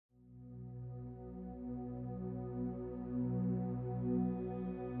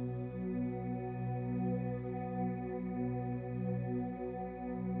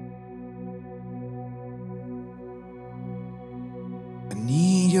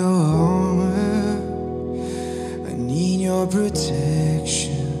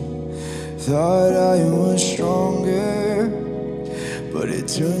protection. Thought I was stronger, but it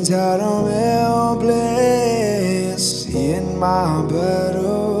turns out I'm helpless. In my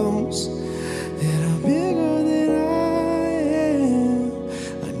battles that are bigger than I am,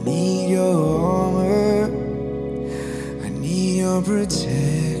 I need your armor, I need your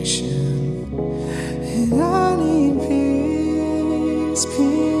protection, and I need peace,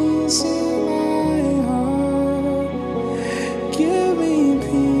 peace in my heart. Give me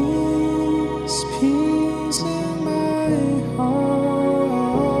peace, peace in my heart.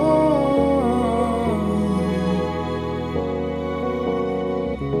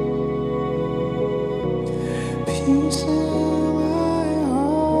 Peace in my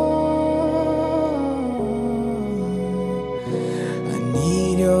heart. I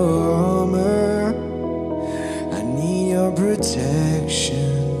need your armor, I need your protection.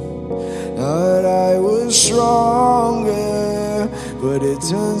 Thought I was stronger, but it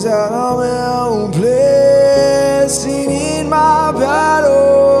turns out I'm helpless. And in my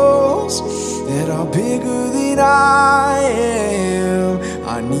battles that are bigger than I am,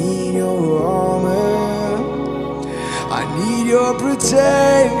 I need your armor, I need your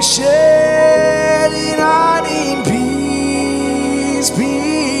protection, and I need peace,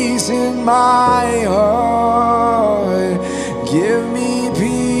 peace in my heart. Give me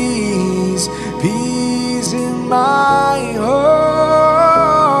peace, peace in my heart.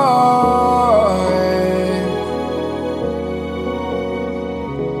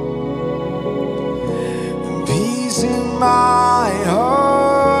 Peace in my heart.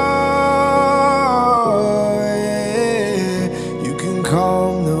 You can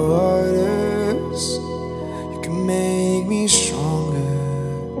calm the waters, you can make me stronger,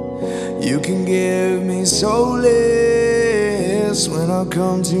 you can give me solace when I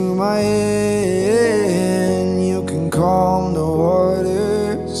come to my end. You can calm the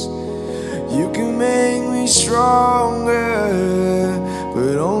waters, you can make me stronger,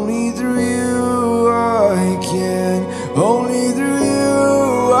 but only through you I can, only through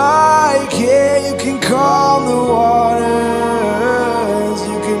you I can. You can calm the waters,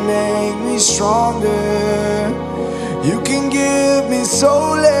 you can make me stronger, you can give me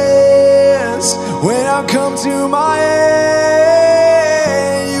solace when I come to my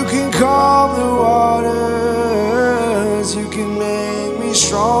end. You can calm the waters, you can make me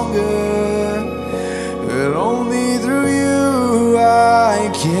stronger, but only through you I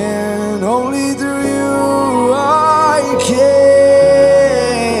can, only through you I can.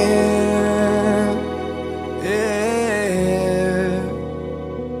 Yeah.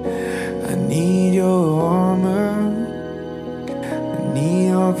 I need your armor, I need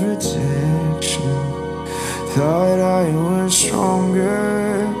your protection. Thought I was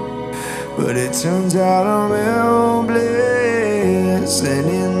stronger, but it turns out I'm helpless. And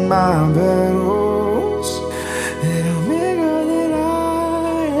in my battles that are bigger than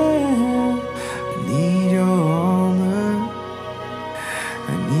I am, I need your armor,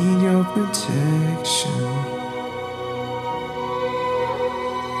 I need your protection.